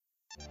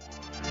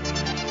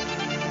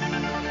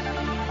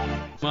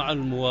مع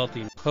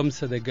المواطن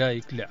 5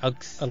 دقائق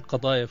لعكس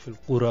القضايا في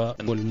القرى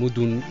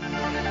والمدن.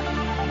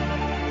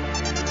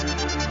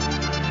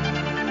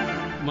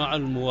 مع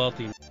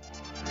المواطن.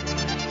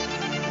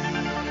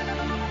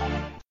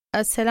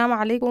 السلام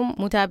عليكم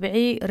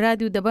متابعي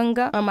راديو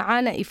دبنقا.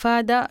 معانا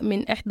افادة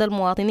من احدى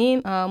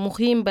المواطنين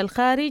مقيم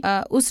بالخارج.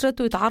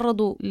 اسرته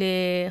تعرضوا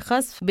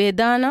لخسف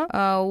بيدانة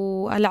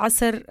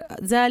والعسر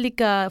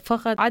ذلك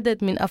فقط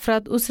عدد من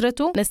افراد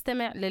اسرته.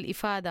 نستمع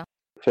للافادة.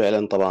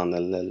 فعلا طبعا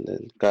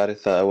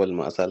الكارثة أو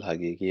المأساة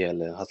الحقيقية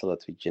اللي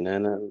حصلت في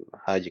الجنينة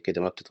حاجة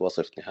كده ما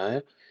بتتوصف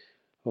نهاية،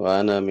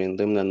 وأنا من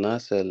ضمن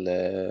الناس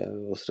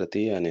اللي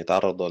أسرتي يعني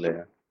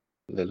تعرضوا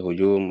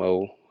للهجوم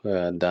أو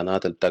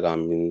الدانات اللي بتقع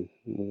من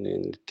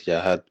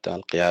اتجاهات بتاع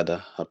القيادة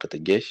حقة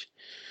الجيش.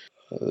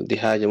 دي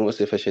حاجة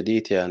مؤسفة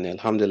شديد. يعني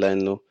الحمد لله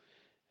إنه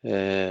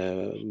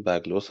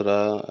باقي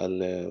الأسرة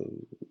اللي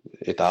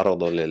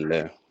اتعرضوا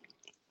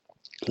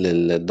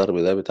للضرب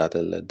ده بتاعت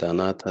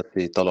الدانات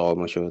هسي طلعوا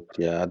مشوا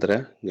يا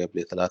أدرى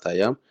قبل 3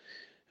 أيام،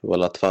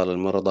 والأطفال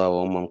المرضى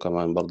وهم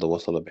كمان برضو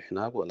وصلوا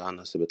بهناك، والآن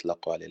هسه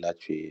بيتلقوا العلاج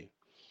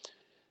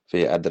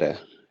في أدرى.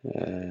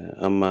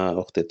 أما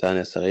أختي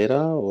الثانية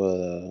الصغيرة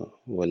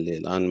واللي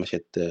الآن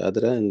مشت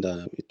أدرى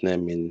عندها 2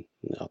 من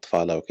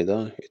أطفالها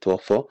وكده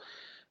يتوفوا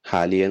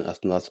حاليا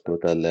أثناء سقوط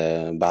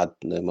بعد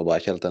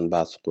مباشرة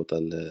بعد سقوط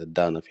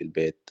الدانة في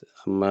البيت.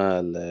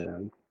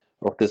 أما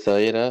أختي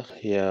الصغيرة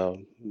هي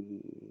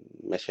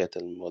مشيت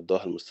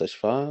ودوها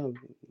المستشفى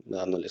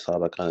لأن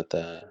الإصابة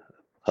كانت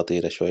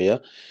خطيرة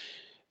شوية،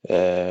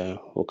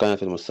 وكانت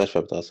في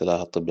المستشفى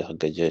بتوصلها الطبي حق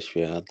الجيش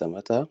في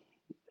هدمتها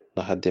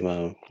لحد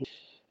ما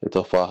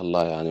يتوفاها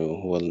الله. يعني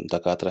وهو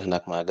الدكاترة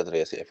هناك ما قدروا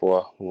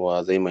يسعفوها،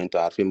 وزي ما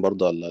انتوا عارفين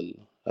برضو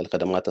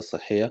الخدمات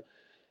الصحية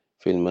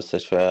في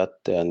المستشفيات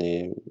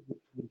يعني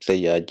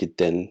سيئة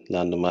جدا،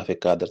 لأنه ما في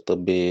كادر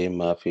طبي،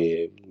 ما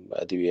في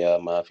أدوية،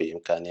 ما في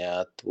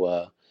إمكانيات،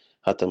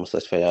 وحتى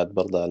المستشفيات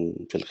برضه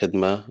في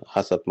الخدمة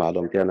حسب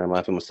معلومتي أنا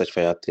ما في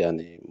مستشفيات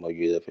يعني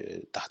موجودة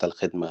تحت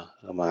الخدمة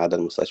ما عدا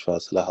المستشفى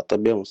السلاح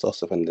الطبي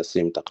ومستوصف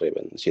النسيم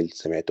تقريبا شيء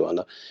سمعته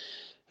أنا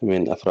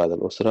من أفراد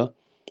الأسرة.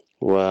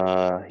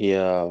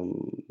 وهي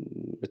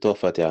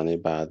بتوفت يعني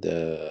بعد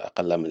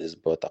أقل من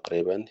أسبوع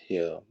تقريبا.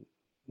 هي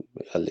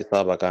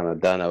الإصابة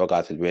كانت دانا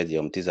وقعت في البيت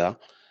يوم 9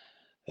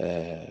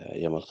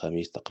 يوم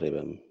الخميس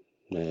تقريبا،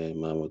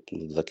 ما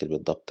متذكر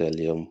بالضبط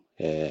اليوم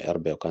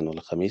 4 وكان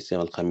ولا خميس،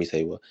 يوم الخميس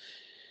أيوة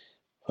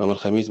يوم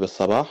الخميس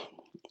بالصباح.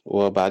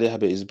 وبعدها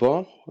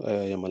بأسبوع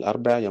يوم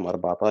الأربعاء يوم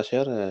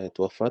 14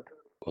 توفت.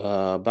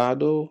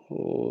 وبعده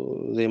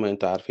زي ما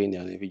انتم عارفين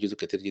يعني في جزء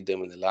كتير جدا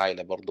من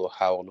العائلة برضو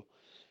حاولوا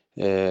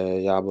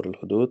يعبروا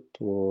الحدود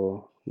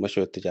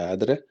ومشوا اتجاه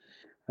عدرة.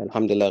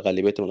 الحمد لله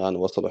غالبيتهم الآن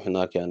وصلوا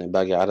هناك، يعني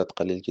باقي عدد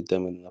قليل جدا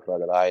من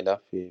أفراد العائلة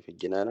في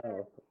الجنينة،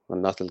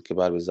 والناس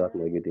الكبار بالذات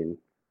موجودين.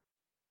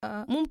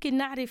 ممكن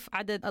نعرف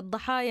عدد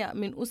الضحايا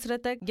من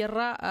أسرتك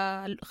جراء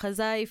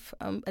خزائف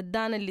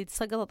الدانة اللي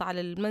سقطت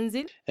على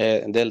المنزل؟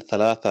 ديل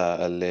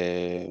 3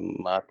 اللي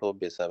ماتوا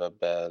بسبب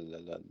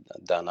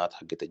الدانات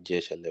حقت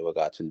الجيش اللي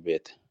وقعت في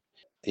البيت.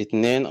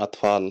 2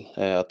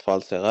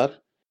 أطفال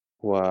صغار،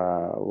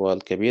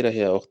 والكبيرة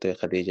هي أختي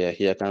خديجة.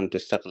 هي كانت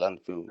تشتغل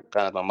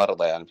كانت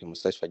ممرضة يعني في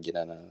مستشفى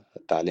الجنينة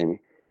التعليمي.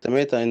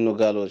 سمعت إنه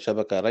قالوا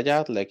الشبكة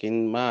رجعت،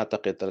 لكن ما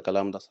أعتقد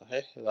الكلام ده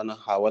صحيح. أنا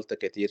حاولت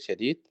كتير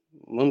شديد،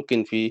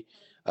 ممكن في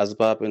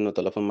أسباب إنه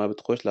تلفون ما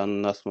بتخش لأن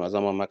الناس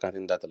معظمها ما كانت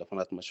عندها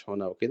تلفونات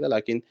مشحونة وكده،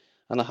 لكن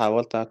أنا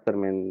حاولت أكثر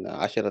من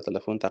 10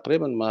 تلفون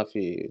تقريبا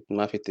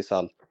ما في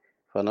اتصال.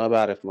 فأنا ما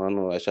بعرف ما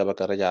إنه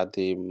الشبكة رجعت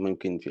دي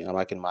ممكن في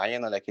أماكن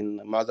معينة، لكن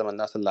معظم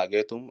الناس اللي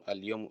لقيتهم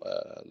اليوم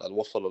اللي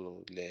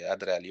وصلوا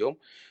لأدرى اليوم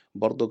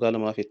برضو قالوا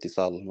ما في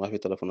اتصال، ما في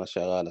تلفونات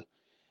شغالة،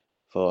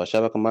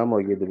 فالشبكة ما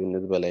موجودة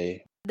بالنسبة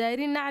لي.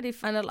 دايرين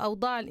نعرف عن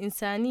الأوضاع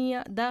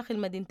الإنسانية داخل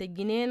مدينة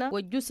الجنينة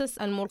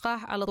والجثث الملقاة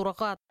على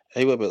الطرقات.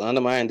 أيوة أنا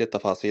ما عندي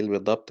التفاصيل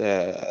بالضبط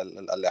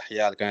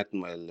الأحياء اللي كانت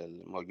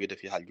موجودة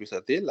فيها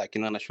الجثث دي،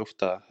 لكن أنا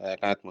شفتها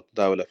كانت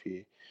متداولة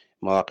في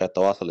مواقع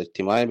التواصل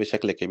الاجتماعي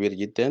بشكل كبير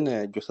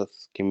جدا.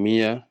 جثث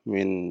كمية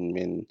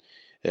من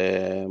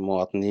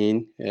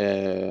مواطنين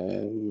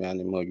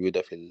يعني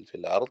موجودة في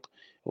الأرض،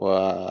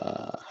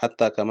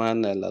 وحتى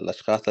كمان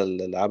الأشخاص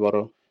اللي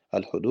عبروا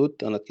الحدود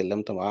أنا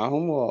تكلمت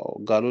معهم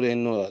وقالوا لي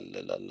إنه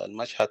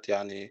المشهد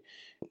يعني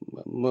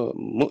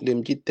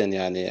مؤلم جدا.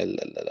 يعني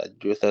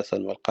الجثث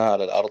الملقاة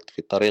على الأرض في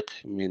الطريق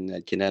من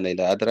الجنينة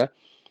إلى أدرى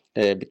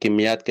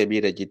بكميات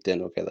كبيرة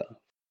جدا وكذا،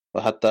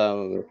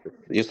 وحتى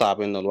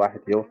يصعب إنه الواحد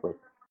يوصل.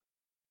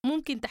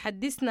 ممكن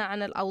تحدثنا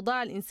عن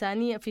الأوضاع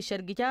الإنسانية في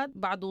شرقيات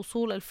بعد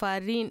وصول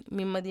الفارين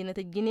من مدينة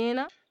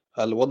الجنينة؟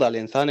 الوضع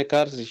الإنساني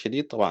كارثي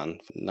شديد طبعا،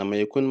 لما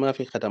يكون ما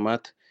في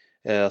خدمات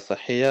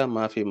صحية،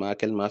 ما في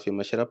ماكل، ما في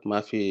مشرب،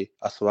 ما في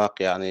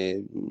أسواق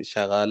يعني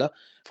شغالة،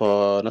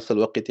 فنفس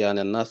الوقت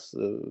يعني الناس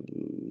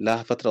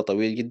لها فترة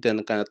طويلة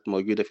جدا كانت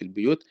موجودة في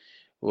البيوت،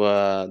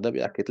 وده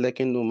بيأكد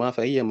لك إنه ما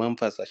في أي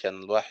منفذ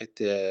عشان الواحد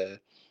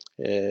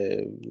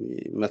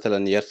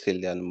مثلا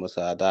يرسل يعني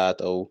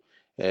مساعدات أو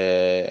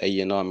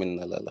أي نوع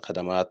من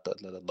الخدمات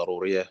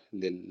الضرورية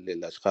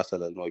للأشخاص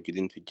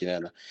الموجودين في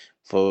الجنينة.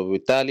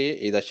 فبالتالي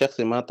إذا الشخص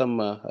ما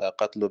تم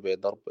قتله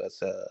بضرب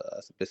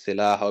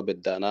بالسلاح أو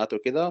بالدانات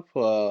وكده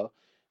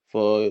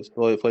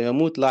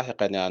فيموت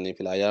لاحقا يعني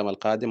في الأيام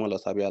القادمة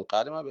والأسابيع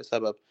القادمة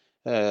بسبب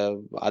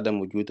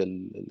عدم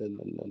وجود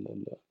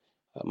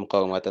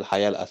مقومات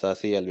الحياة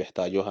الأساسية اللي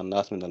بيحتاجوها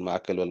الناس من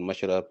المأكل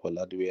والمشرب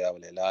والأدوية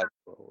والعلاج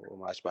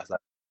وما أشبه ذلك.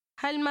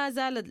 هل ما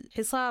زال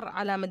الحصار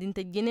على مدينة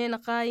الجنينة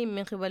قائم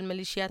من قبل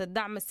ميليشيات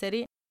الدعم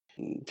السريع؟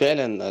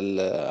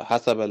 فعلا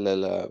حسب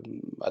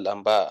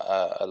الأنباء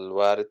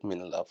الوارد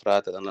من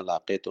الأفراد اللي أنا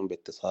لقيتهم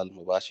باتصال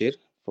مباشر،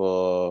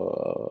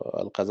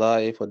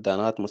 فالقذائف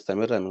والدانات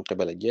مستمرة من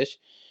قبل الجيش.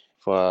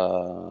 ف...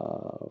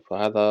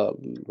 فهذا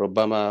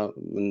ربما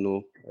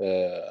أنه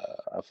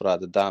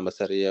أفراد الدعم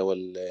السريع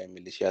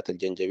والميليشيات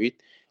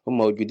الجنجويد هم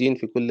موجودين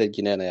في كل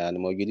الجنينة، يعني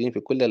موجودين في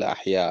كل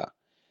الأحياء،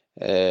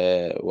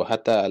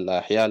 وحتى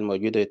الأحياء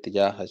الموجودة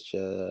اتجاه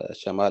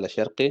الشمال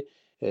الشرقي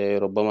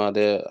ربما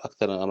ده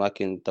أكثر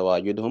الأماكن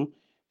تواجدهم.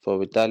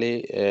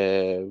 فبالتالي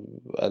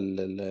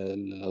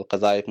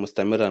القذائف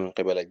مستمرة من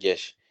قبل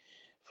الجيش.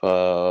 ف...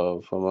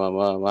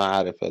 فما ما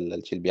عارف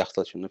الشيء اللي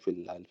بيحصل شنو في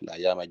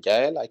الأيام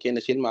الجاية، لكن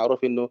الشيء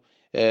المعروف إنه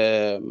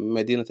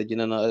مدينة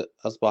الجنينة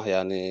أصبح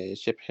يعني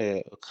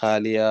شبه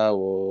خالية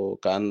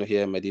وكأنه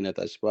هي مدينة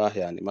أشباح،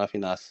 يعني ما في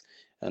ناس.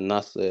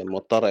 الناس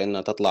مضطرة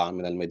إنها تطلع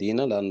من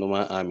المدينة لأنه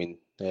ما آمن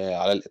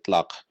على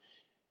الإطلاق،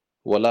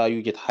 ولا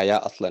يوجد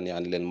حياة أصلا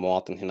يعني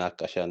للمواطن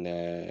هناك عشان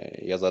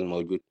يظل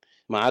موجود،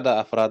 ما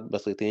عدا أفراد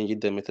بسيطين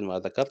جدا مثل ما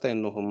ذكرت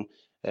إنهم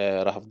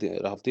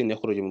رافضين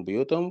يخرجوا من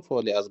بيوتهم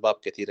لأسباب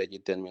كثيرة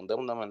جدا، من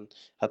ضمنها من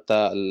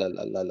حتى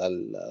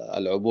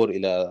العبور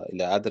إلى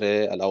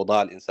أدري.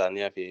 الأوضاع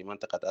الإنسانية في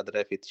منطقة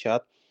أدري في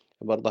تشاد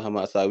برضها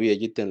مأساوية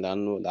جدا،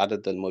 لأنه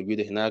العدد الموجود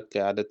هناك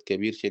عدد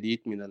كبير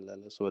شديد من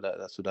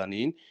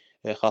السودانيين،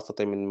 خاصة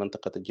من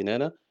منطقة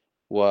الجنينة.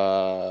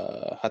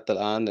 وحتى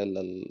الآن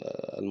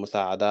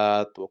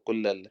المساعدات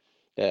وكل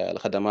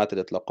الخدمات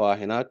اللي تلقوها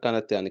هناك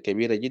كانت يعني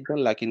كبيرة جدا،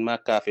 لكن ما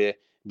كافية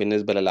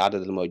بالنسبة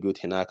للعدد الموجود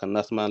هناك.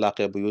 الناس ما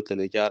لاقية بيوت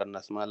للإيجار،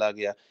 الناس ما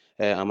لاقية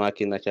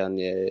أماكن عشان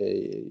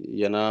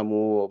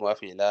يناموا، وما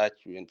في علاج،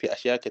 يعني في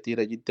أشياء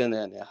كثيرة جدا،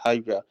 يعني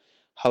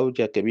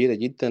حاجة كبيرة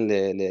جدا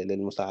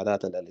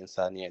للمساعدات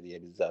الإنسانية دي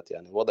بالذات.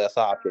 يعني الوضع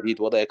صعب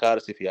شديد، وضع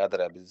كارثي في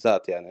أدرى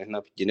بالذات. يعني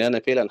هنا في الجنينة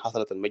فعلا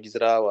حصلت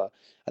المجزرة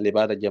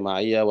والإبادة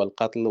الجماعية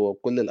والقتل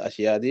وكل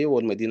الأشياء دي،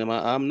 والمدينة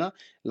ما آمنة.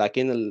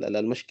 لكن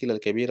المشكلة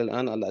الكبيرة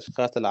الآن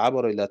الأشخاص اللي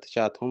عبروا إلى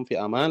تشاد هم في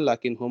أمان،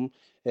 لكن هم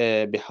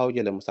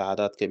بحاجة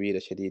لمساعدات كبيرة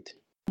شديد.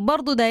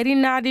 برضو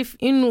دايرين نعرف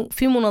إنه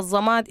في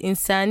منظمات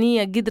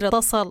إنسانية قدرت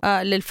تصل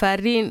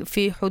للفارين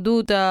في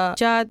حدود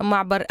تشاد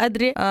معبر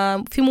أدري،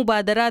 في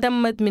مبادرات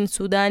تمت من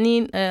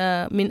سودانيين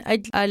من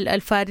أجل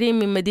الفارين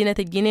من مدينة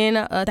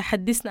الجنينة.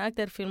 تحدثنا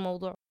أكثر في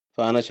الموضوع.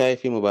 فأنا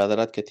شايف في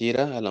مبادرات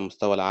كثيرة على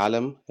مستوى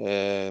العالم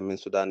من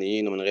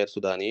سودانيين ومن غير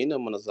سودانيين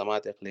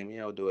ومنظمات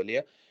إقليمية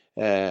ودولية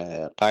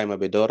قائمة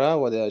بدورها،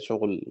 وده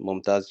شغل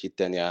ممتاز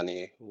جدا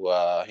يعني.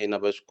 وهنا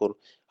بشكر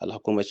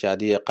الحكومة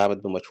الشادية، قامت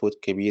بمجهود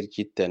كبير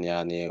جدا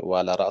يعني،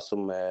 وعلى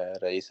رأسهم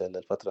رئيس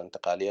الفترة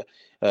الانتقالية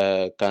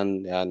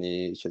كان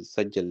يعني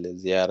سجل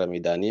زيارة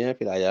ميدانية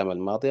في الأيام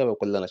الماضية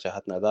وكلنا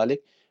شاهدنا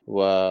ذلك.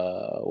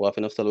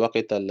 وفي نفس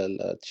الوقت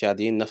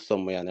الشاديين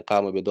نفسهم يعني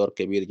قاموا بدور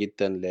كبير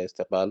جدا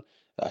لاستقبال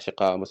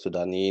أشقائهم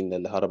السودانيين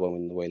اللي هربوا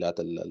من ويلات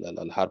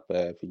الحرب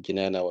في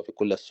الجنينة وفي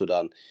كل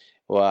السودان.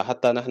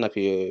 وحتى نحن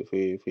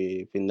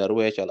في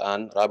النرويج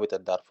الآن، رابطة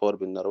دارفور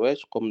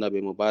بالنرويج، قمنا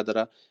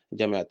بمبادرة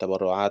جمع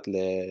تبرعات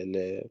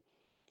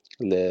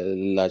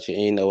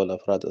للاجئين أو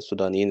الأفراد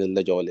السودانيين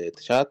اللي لجوا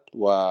لتشاد،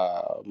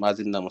 وما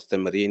زلنا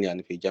مستمرين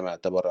يعني في جمع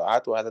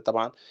التبرعات. وهذا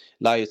طبعا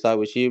لا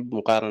يساوي شيء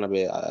مقارنة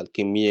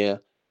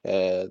بالكمية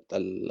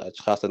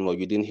الأشخاص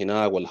الموجودين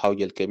هناك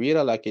والحوجة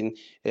الكبيرة، لكن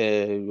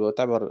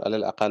يعتبر على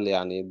الأقل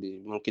يعني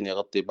ممكن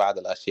يغطي بعض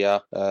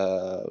الأشياء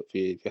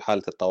في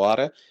حالة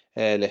الطوارئ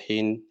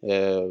لحين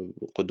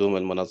قدوم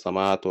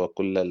المنظمات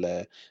وكل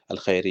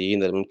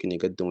الخيريين اللي ممكن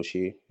يقدموا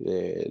شيء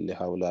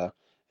لهؤلاء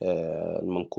المنكوبين.